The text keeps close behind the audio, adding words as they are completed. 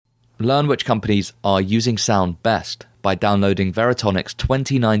Learn which companies are using sound best by downloading Veritonic's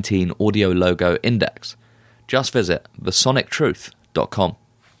 2019 Audio Logo Index. Just visit thesonictruth.com.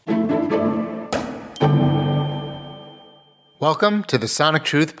 Welcome to the Sonic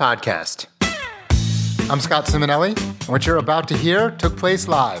Truth Podcast. I'm Scott Simonelli, and what you're about to hear took place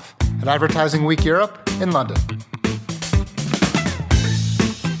live at Advertising Week Europe in London.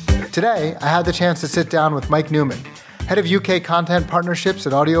 Today, I had the chance to sit down with Mike Newman, Head of UK Content Partnerships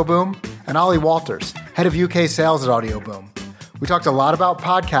at Audioboom, and Ollie Walters, Head of UK Sales at Audioboom. We talked a lot about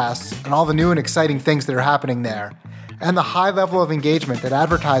podcasts and all the new and exciting things that are happening there, and the high level of engagement that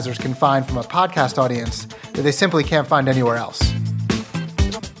advertisers can find from a podcast audience that they simply can't find anywhere else.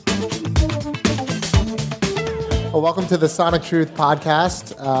 Well, welcome to the Sonic Truth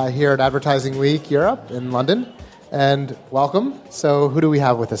Podcast here at Advertising Week Europe in London. And welcome. So who do we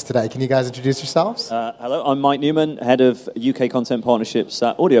have with us today? Can you guys introduce yourselves? Hello, I'm Mike Newman, Head of UK Content Partnerships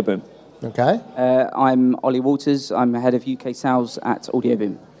at Audioboom. Okay. I'm Ollie Walters. I'm Head of UK Sales at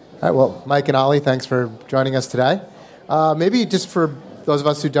Audioboom. All right, well, Mike and Ollie, thanks for joining us today. Maybe just for those of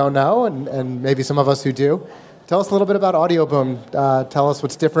us who don't know, and maybe some of us who do, tell us a little bit about Audioboom. Tell us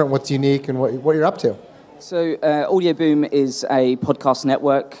what's different, what's unique, and what you're up to. So Audioboom is a podcast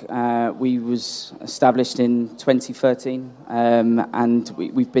network. We was established in 2013, and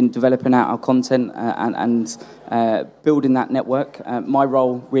we've been developing out our content and building that network. My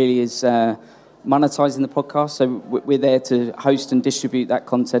role really is monetizing the podcast. So we're there to host and distribute that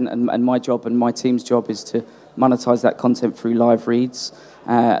content, and my job and my team's job is to monetize that content through live reads,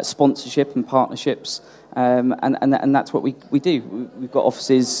 sponsorship and partnerships. And that's what we do. We've got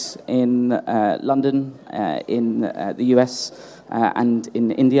offices in London, in the US, and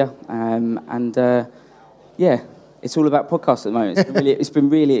in India. It's all about podcasts at the moment. It's been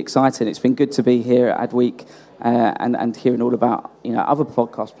really exciting. It's been good to be here at Adweek and hearing all about other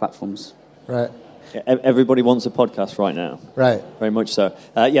podcast platforms. Right. Yeah, everybody wants a podcast right now. Right. Very much so.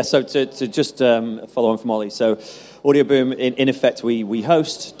 So to just follow on from Ollie, so Audioboom, in effect, we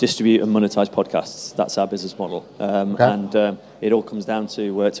host, distribute, and monetize podcasts. That's our business model. And it all comes down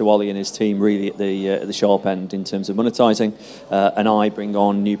to Ollie and his team really at the sharp end in terms of monetizing. And I bring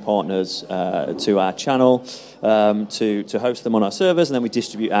on new partners to our channel to host them on our servers, and then we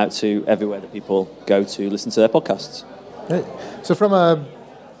distribute out to everywhere that people go to listen to their podcasts. Right. So from a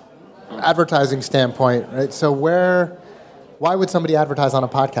advertising standpoint, right? So why would somebody advertise on a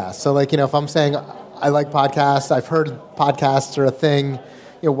podcast? So if I'm saying I like podcasts, I've heard podcasts are a thing,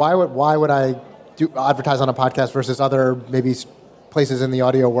 why would I advertise on a podcast versus other maybe places in the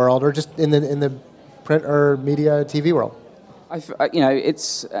audio world or just in the print or media TV world?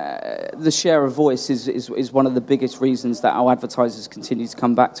 It's the share of voice is one of the biggest reasons that our advertisers continue to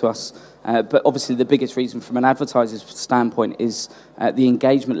come back to us. But obviously, the biggest reason from an advertiser's standpoint is the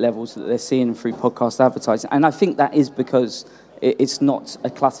engagement levels that they're seeing through podcast advertising. And I think that is because it's not a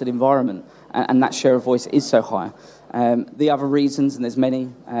cluttered environment, and that share of voice is so high. The other reasons, and there's many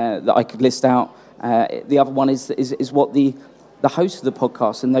that I could list out. The other one is what the host of the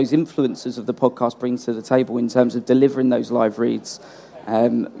podcast and those influencers of the podcast brings to the table in terms of delivering those live reads.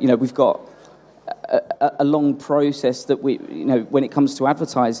 We've got a long process that when it comes to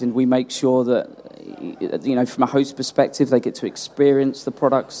advertising, we make sure that, from a host perspective, they get to experience the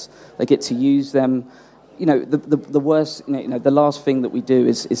products, they get to use them. The worst, the last thing that we do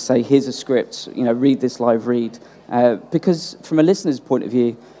is say, here's a script, read this live read. Because from a listener's point of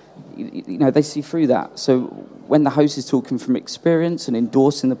view, they see through that. So when the host is talking from experience and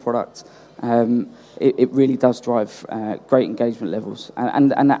endorsing the product, it really does drive great engagement levels.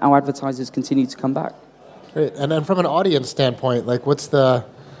 And our advertisers continue to come back. Great. And then from an audience standpoint,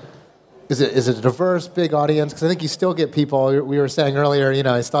 is it a diverse, big audience? Because I think you still get people, we were saying earlier,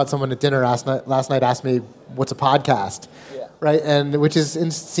 I thought someone at dinner last night asked me, what's a podcast? Yeah. Right? And which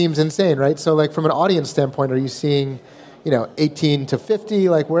seems insane, right? So from an audience standpoint, are you seeing 18 to 50,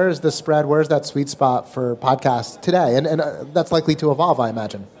 where is the spread? Where's that sweet spot for podcasts today? And that's likely to evolve, I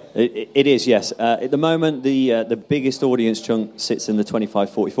imagine. It is, yes. At the moment, the biggest audience chunk sits in the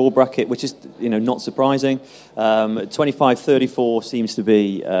 25-44 bracket, which is not surprising. 25-34 seems to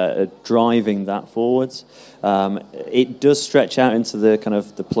be driving that forwards. It does stretch out into the kind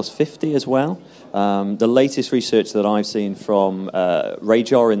of the plus 50 as well. The latest research that I've seen from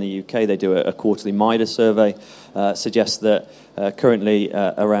Radar in the UK, they do a quarterly Midas survey, suggests that currently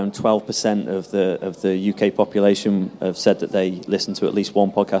around 12% of the UK population have said that they listen to at least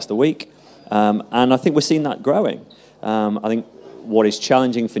one podcast a week. And I think we're seeing that growing. I think what is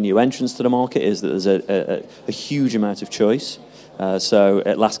challenging for new entrants to the market is that there's a huge amount of choice. So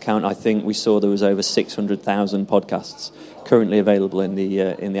at last count, I think we saw there was over 600,000 podcasts currently available in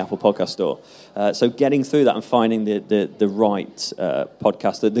the Apple Podcast Store. So getting through that and finding the right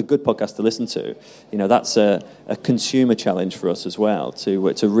podcast, the good podcast to listen to, that's a consumer challenge for us as well,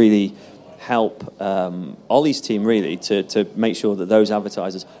 to really help Ollie's team really to make sure that those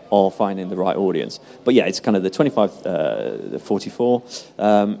advertisers are finding the right audience. But yeah, it's kind of the 25, the 44.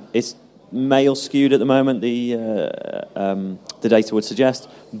 It's male skewed at the moment, the data would suggest,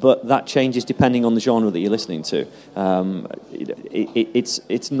 but that changes depending on the genre that you're listening to.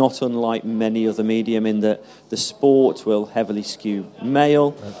 It's not unlike many other medium in that the sport will heavily skew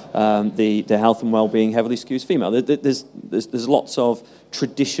male, the health and well-being heavily skews female. There's lots of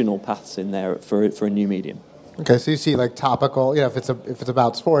traditional paths in there for a new medium. Okay, so you see like topical, if it's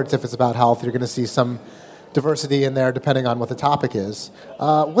about sports, if it's about health, you're going to see some diversity in there depending on what the topic is.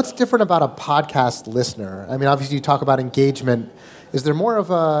 What's different about a podcast listener? I mean, obviously you talk about engagement. Is there more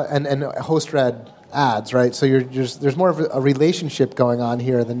of and host-read ads, right? So there's more of a relationship going on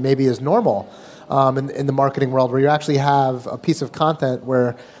here than maybe is normal in the marketing world, where you actually have a piece of content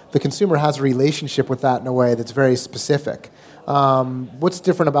where the consumer has a relationship with that in a way that's very specific. What's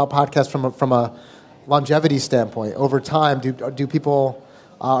different about podcasts from a longevity standpoint? Over time, do people...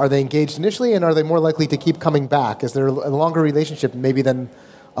 are they engaged initially, and are they more likely to keep coming back? Is there a longer relationship maybe than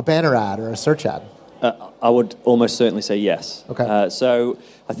a banner ad or a search ad? I would almost certainly say yes. Okay. So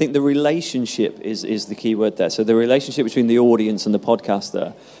I think the relationship is the key word there. So the relationship between the audience and the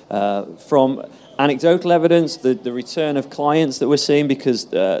podcaster. From anecdotal evidence, the return of clients that we're seeing because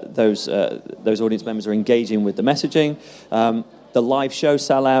those audience members are engaging with the messaging. The live show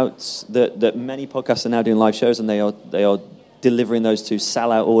sellouts that many podcasts are now doing live shows, and they are delivering those to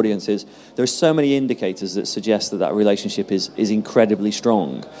sell-out audiences. There are so many indicators that suggest that relationship is incredibly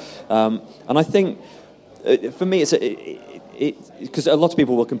strong. And I think, for me, because a lot of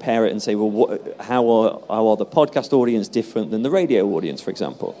people will compare it and say, well, how are the podcast audience different than the radio audience, for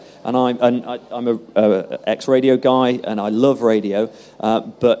example? And I'm a ex-radio guy, and I love radio,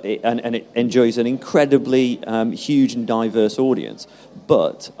 but it enjoys an incredibly huge and diverse audience.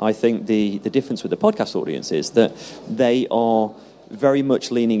 But I think the difference with the podcast audience is that they are very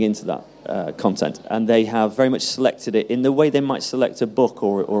much leaning into that content, and they have very much selected it in the way they might select a book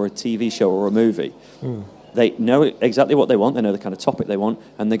or a TV show or a movie. They know exactly what they want, they know the kind of topic they want,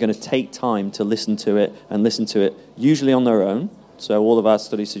 and they're going to take time to listen to it, usually on their own. So all of our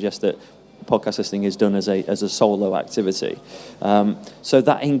studies suggest that podcast listening is done as a solo activity. So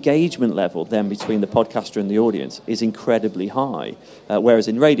that engagement level then between the podcaster and the audience is incredibly high. Whereas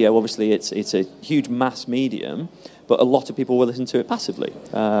in radio, obviously, it's a huge mass medium, but a lot of people will listen to it passively.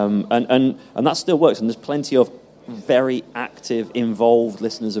 And that still works, and there's plenty of very active, involved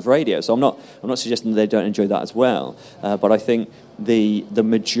listeners of radio. So I'm not suggesting that they don't enjoy that as well. But I think the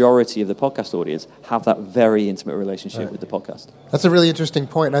majority of the podcast audience have that very intimate relationship with the podcast. That's a really interesting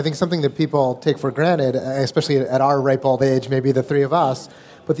point, and I think something that people take for granted, especially at our ripe old age, maybe the three of us,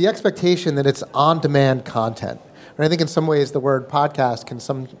 but the expectation that it's on-demand content. And I think in some ways the word podcast can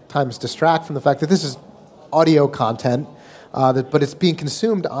sometimes distract from the fact that this is audio content, but it's being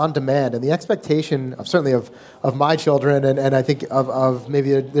consumed on demand, and the expectation of my children, and I think of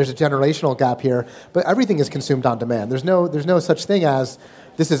maybe there's a generational gap here, but everything is consumed on demand. There's no such thing as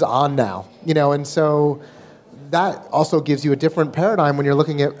this is on now, and so that also gives you a different paradigm when you're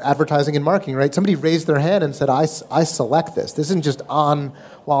looking at advertising and marketing, right? Somebody raised their hand and said, I select this. This isn't just on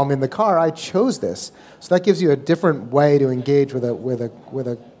while I'm in the car. I chose this. So that gives you a different way to engage with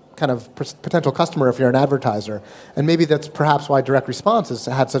a kind of potential customer if you're an advertiser. And maybe that's perhaps why direct response has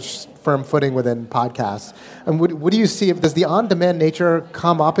had such firm footing within podcasts. And what do you see? Does the on-demand nature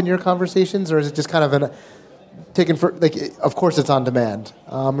come up in your conversations, or is it just kind of taken for, like, of course it's on demand?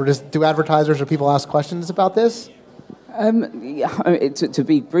 Or do advertisers or people ask questions about this? To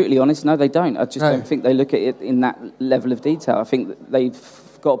be brutally honest, no, they don't. I just don't think they look at it in that level of detail. I think that they've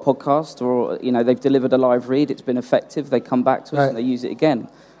got a podcast, or they've delivered a live read, it's been effective, they come back to us and they use it again.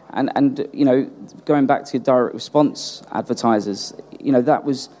 And going back to direct response advertisers, that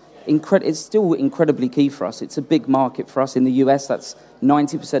was it's still incredibly key for us. It's a big market for us in the US. That's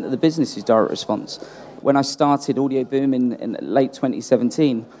 90% of the business is direct response. When I started Audioboom in late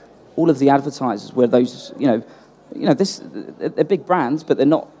 2017, all of the advertisers were those, they're big brands, but they're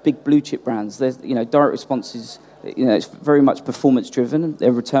not big blue chip brands. There's, direct response is, it's very much performance driven.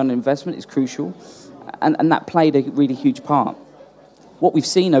 Their return on investment is crucial, and that played a really huge part. What we've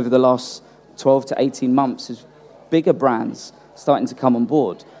seen over the last 12 to 18 months is bigger brands starting to come on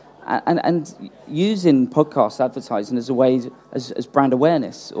board and using podcast advertising as a way as brand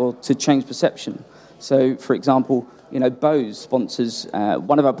awareness or to change perception. So, for example, Bose sponsors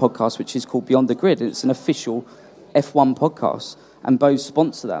one of our podcasts, which is called Beyond the Grid. It's an official F1 podcasts, and Bose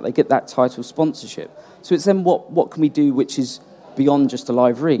sponsor that. They get that title sponsorship. So it's then what can we do which is beyond just a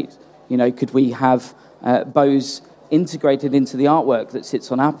live read? You know, could we have Bose integrated into the artwork that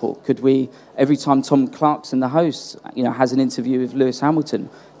sits on Apple? Could we, every time Tom Clarkson, the host, you know, has an interview with Lewis Hamilton,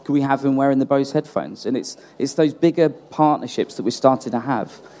 could we have him wearing the Bose headphones? And it's those bigger partnerships that we're starting to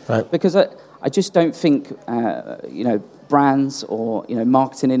have. Right. Because I just don't think, you know, brands or, you know,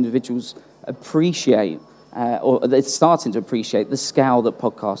 marketing individuals appreciate, or they're starting to appreciate the scale that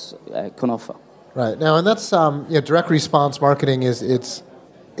podcasts can offer. Right. Now, and that's, you know, direct response marketing it's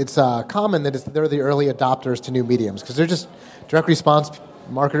common that they're the early adopters to new mediums, because they're just, direct response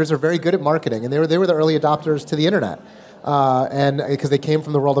marketers are very good at marketing, and they were the early adopters to the internet. And because they came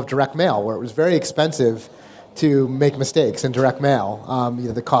from the world of direct mail, where it was very expensive to make mistakes in direct mail, you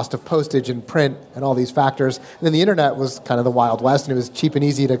know, the cost of postage and print and all these factors. And then the internet was kind of the Wild West, and it was cheap and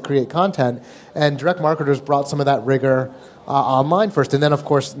easy to create content. And direct marketers brought some of that rigor online first. And then, of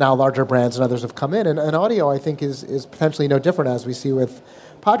course, now larger brands and others have come in. And audio, I think, is potentially no different, as we see with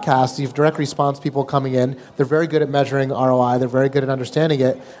podcasts. You have direct response people coming in. They're very good at measuring ROI. They're very good at understanding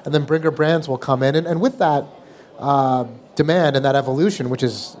it. And then bigger brands will come in. And with that demand and that evolution, which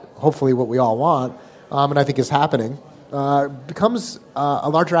is hopefully what we all want, and I think is happening, becomes a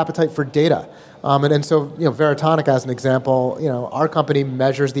larger appetite for data. And so, you know, Veritonic, as an example, you know, our company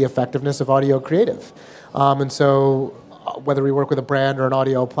measures the effectiveness of audio creative. And so whether we work with a brand or an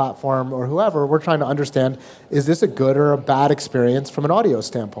audio platform or whoever, we're trying to understand, is this a good or a bad experience from an audio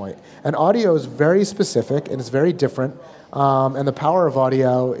standpoint? And audio is very specific and it's very different. And the power of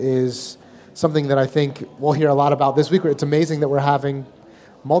audio is something that I think we'll hear a lot about this week. It's amazing that we're having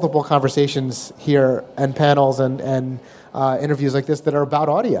multiple conversations here and panels and interviews like this that are about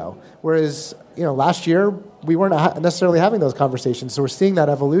audio. Whereas, you know, last year we weren't necessarily having those conversations. So we're seeing that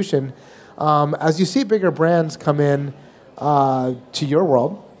evolution. As you see bigger brands come in to your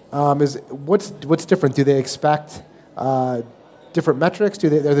world, what's different? Do they expect different metrics? Are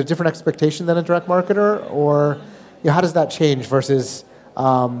there different expectations than a direct marketer? Or, you know, how does that change versus,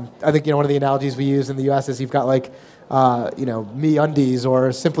 I think, you know, one of the analogies we use in the US is you've got like, you know, Me Undies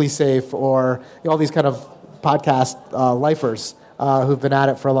or Simply Safe or, you know, all these kind of podcast lifers who've been at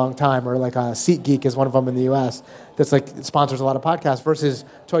it for a long time, or like SeatGeek is one of them in the U.S. that's like sponsors a lot of podcasts, versus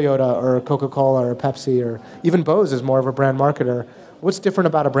Toyota or Coca-Cola or Pepsi, or even Bose is more of a brand marketer. What's different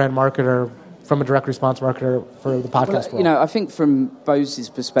about a brand marketer from a direct response marketer for the podcast world? You know, I think from Bose's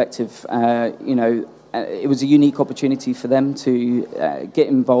perspective, you know, it was a unique opportunity for them to get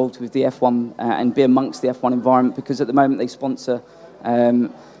involved with the F1 and be amongst the F1 environment, because at the moment they sponsor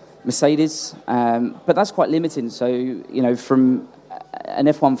Mercedes, but that's quite limiting. So, you know, from an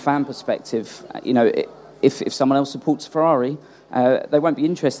F1 fan perspective, you know, if someone else supports Ferrari, they won't be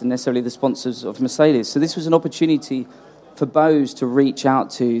interested in necessarily the sponsors of Mercedes. So this was an opportunity for Bose to reach out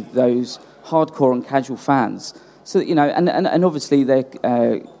to those hardcore and casual fans. So, you know, and obviously their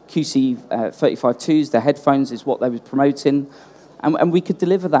QC35.2s, their headphones is what they were promoting. And we could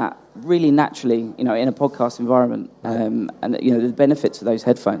deliver that really naturally, you know, in a podcast environment, and, you know, the benefits of those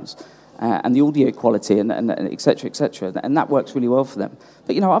headphones and the audio quality and et cetera, et cetera. And that works really well for them.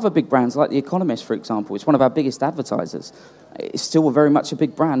 But, you know, other big brands like The Economist, for example, it's one of our biggest advertisers. It's still very much a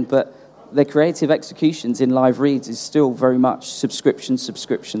big brand, but their creative executions in live reads is still very much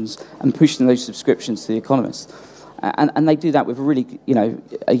subscriptions, and pushing those subscriptions to The Economist. And they do that with a really, you know,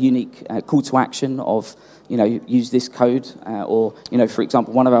 a unique call to action of, you know, use this code, or, you know, for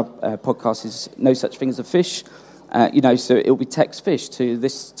example, one of our podcasts is No Such Thing as a Fish, you know, so it'll be text fish to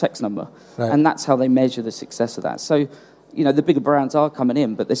this text number. Right. And that's how they measure the success of that. So, you know, the bigger brands are coming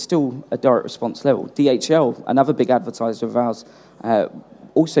in, but there's still a direct response level. DHL, another big advertiser of ours,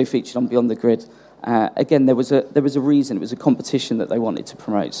 also featured on Beyond the Grid. Again, there was a reason. It was a competition that they wanted to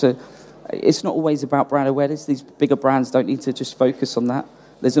promote. So it's not always about brand awareness. These bigger brands don't need to just focus on that.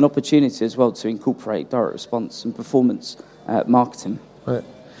 There's an opportunity as well to incorporate direct response and performance marketing. Right.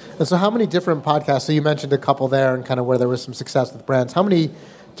 And so how many different podcasts, so you mentioned a couple there and kind of where there was some success with brands. How many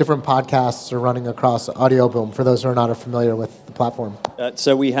different podcasts are running across Audioboom, for those who are not familiar with the platform?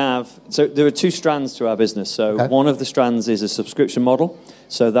 So there are two strands to our business. So one of the strands is a subscription model.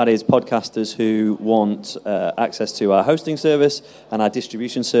 So that is podcasters who want access to our hosting service and our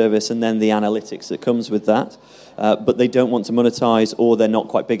distribution service, and then the analytics that comes with that. But they don't want to monetize, or they're not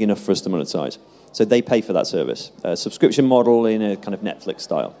quite big enough for us to monetize. So they pay for that service. A subscription model in a kind of Netflix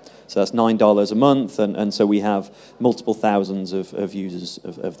style. So that's $9 a month, and so we have multiple thousands of users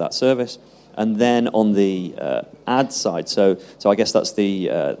of that service. And then on the ad side, so I guess that's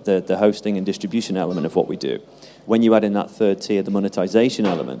the hosting and distribution element of what we do. when you add in that third tier, the monetization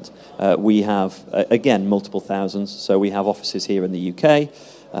element, we have, again, multiple thousands. So we have offices here in the UK,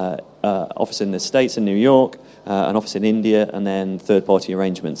 office in the States in New York, an office in India, and then third-party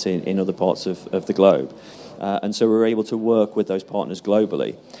arrangements in other parts of the globe. And so we're able to work with those partners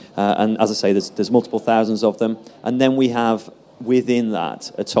globally. And as I say, there's multiple thousands of them. And then we have, within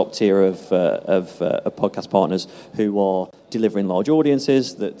that, a top tier of podcast partners who are delivering large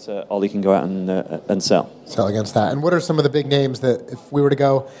audiences that Ollie can go out and sell. Sell against that. And what are some of the big names that if we were to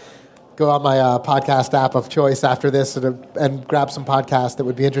go on my podcast app of choice after this and grab some podcasts that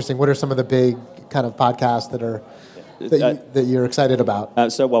would be interesting, what are some of the big kind of podcasts that you're excited about?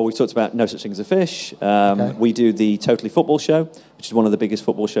 We talked about No Such Thing as a Fish. We do the Totally Football Show, which is one of the biggest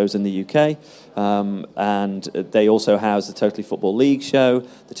football shows in the UK. And they also house the Totally Football League show,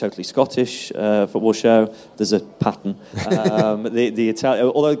 the Totally Scottish football show. There's a pattern.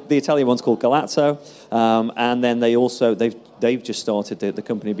 Although the Italian one's called Galazzo. And then they've just started the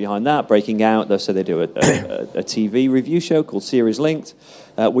company behind that, Breaking Out. So they do a TV review show called Series Linked.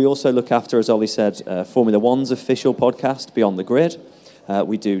 We also look after, as Ollie said, Formula One's official podcast, Beyond the Grid.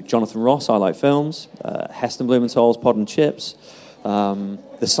 We do Jonathan Ross, I Like Films, Heston Blumenthal's Pod and Chips,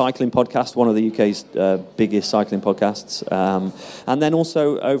 the cycling podcast, one of the UK's biggest cycling podcasts, and then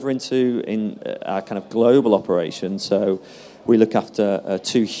also over in our kind of global operation. So we look after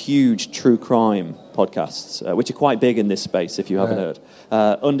two huge true crime podcasts, which are quite big in this space, if you haven't heard.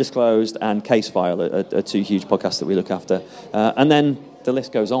 Undisclosed and Case File are two huge podcasts that we look after. And then the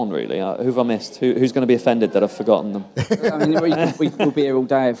list goes on, really. Who have I missed? Who's going to be offended that I've forgotten them? I mean, we'll be here all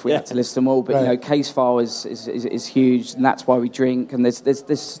day if we had to list them all. But Case File is huge, and that's why we drink. And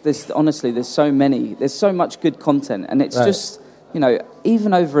there's honestly, there's so many. There's so much good content, and it's just,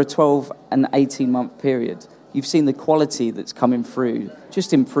 even over a 12 and 18-month period, you've seen the quality that's coming through,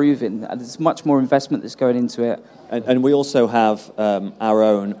 just improving. There's much more investment that's going into it. And we also have our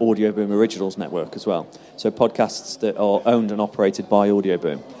own Audioboom Originals network as well. So podcasts that are owned and operated by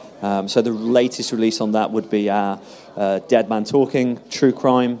Audioboom. So the latest release on that would be our Dead Man Talking true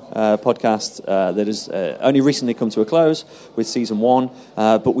crime podcast that has only recently come to a close with season 1.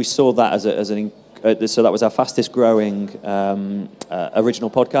 But we saw that so that was our fastest growing original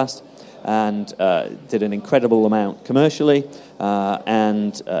podcast. And did an incredible amount commercially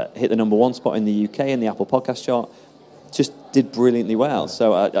and hit the number 1 spot in the UK in the Apple Podcast chart. Just did brilliantly well.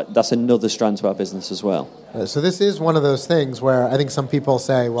 So that's another strand to our business as well. So this is one of those things where I think some people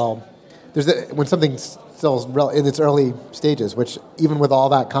say, well, when something's still in its early stages, which even with all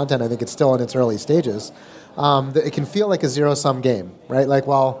that content, I think it's still in its early stages, it can feel like a zero-sum game, right? Like,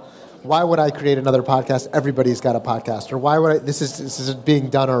 well, why would I create another podcast? Everybody's got a podcast. Or why would this is being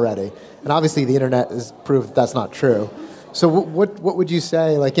done already? And obviously the internet has proved that's not true. So what would you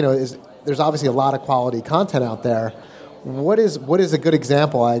say, there's obviously a lot of quality content out there. What is a good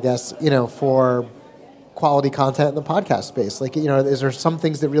example, I guess, for quality content in the podcast space? Is there some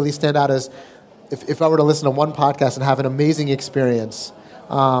things that really stand out as, if I were to listen to one podcast and have an amazing experience,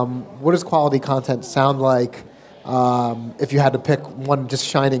 what does quality content sound like? If you had to pick one just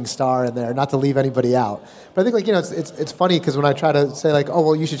shining star in there, not to leave anybody out. But I think it's funny because when I try to say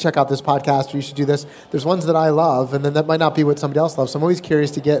you should check out this podcast or you should do this, there's ones that I love and then that might not be what somebody else loves. So I'm always curious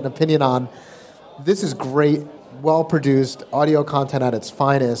to get an opinion on, this is great, well-produced audio content at its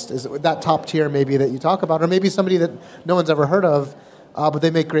finest. Is it that top tier maybe that you talk about, or maybe somebody that no one's ever heard of, but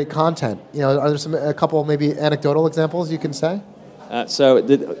they make great content? Are there a couple maybe anecdotal examples you can say?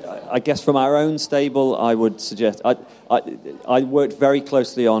 I guess from our own stable, I would suggest I worked very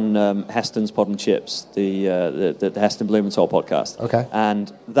closely on Heston's Pod and Chips, the Heston Blumenthal podcast. Okay.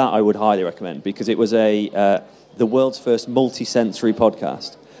 And that I would highly recommend because it was the world's first multi-sensory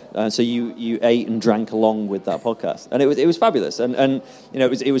podcast. So you ate and drank along with that podcast, and it was fabulous. And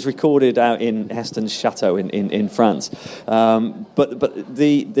it was recorded out in Heston's chateau in France. But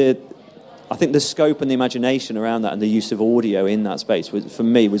I think the scope and the imagination around that and the use of audio in that space for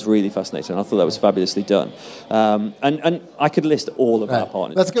me was really fascinating. I thought that was fabulously done. And I could list all of our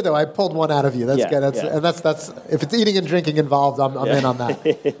partners. That's good though. I pulled one out of you. That's good. And that's if it's eating and drinking involved, I'm in on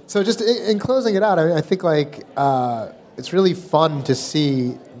that. So just in closing it out, I think it's really fun to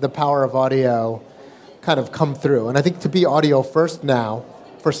see the power of audio kind of come through. And I think to be audio first now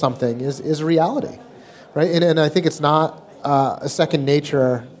for something is a reality, right? And I think it's not a second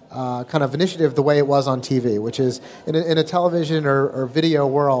nature kind of initiative the way it was on TV, which is in a television or video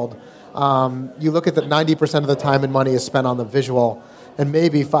world, you look at that 90% of the time and money is spent on the visual and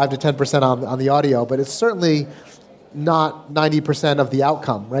maybe 5 to 10% on the audio, but it's certainly not 90% of the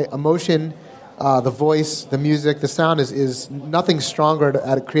outcome, right? Emotion the voice, the music, the sound is nothing stronger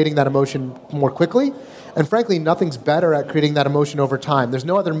at creating that emotion more quickly. And frankly, nothing's better at creating that emotion over time. There's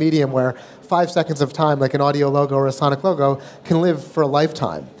no other medium where 5 seconds of time, like an audio logo or a sonic logo, can live for a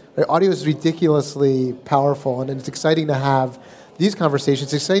lifetime. Right? Audio is ridiculously powerful, and it's exciting to have these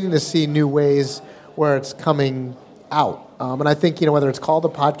conversations. It's exciting to see new ways where it's coming out. And I think, whether it's called a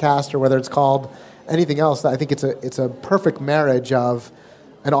podcast or whether it's called anything else, I think it's a perfect marriage of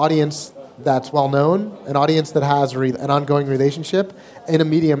an audience that's well-known, an audience that has an ongoing relationship, in a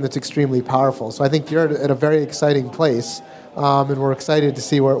medium that's extremely powerful. So I think you're at a very exciting place, and we're excited to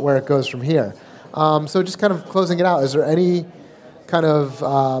see where it goes from here. So just kind of closing it out, is there any kind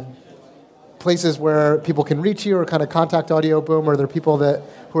of places where people can reach you or kind of contact Audioboom? Or are there people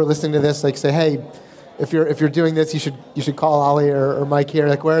who are listening to this, like say, hey, if you're doing this, you should call Ollie or Mike here.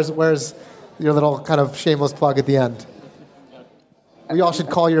 Like where's your little kind of shameless plug at the end? We all should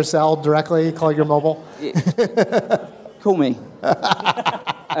call your cell directly, call your mobile. Call me.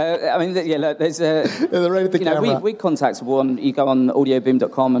 Look, there's right at the camera. We're contactable. You go on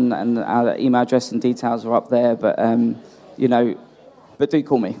audioboom.com and our email address and details are up there. But but do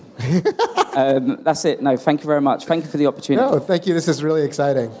call me. That's it. No, thank you very much. Thank you for the opportunity. No, thank you. This is really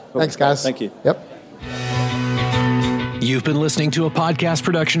exciting. Cool. Thanks, guys. Thank you. Yep. You've been listening to a podcast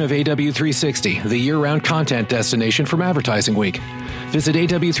production of AW360, the year-round content destination from Advertising Week. Visit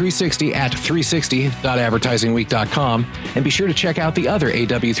AW360 at 360.advertisingweek.com and be sure to check out the other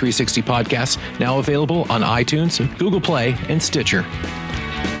AW360 podcasts now available on iTunes, Google Play, and Stitcher.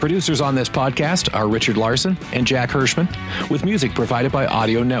 Producers on this podcast are Richard Larson and Jack Hirschman, with music provided by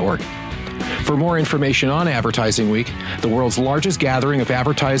Audio Network. For more information on Advertising Week, the world's largest gathering of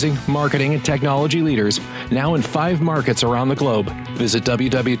advertising, marketing, and technology leaders, now in 5 markets around the globe, visit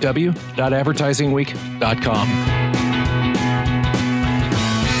www.advertisingweek.com.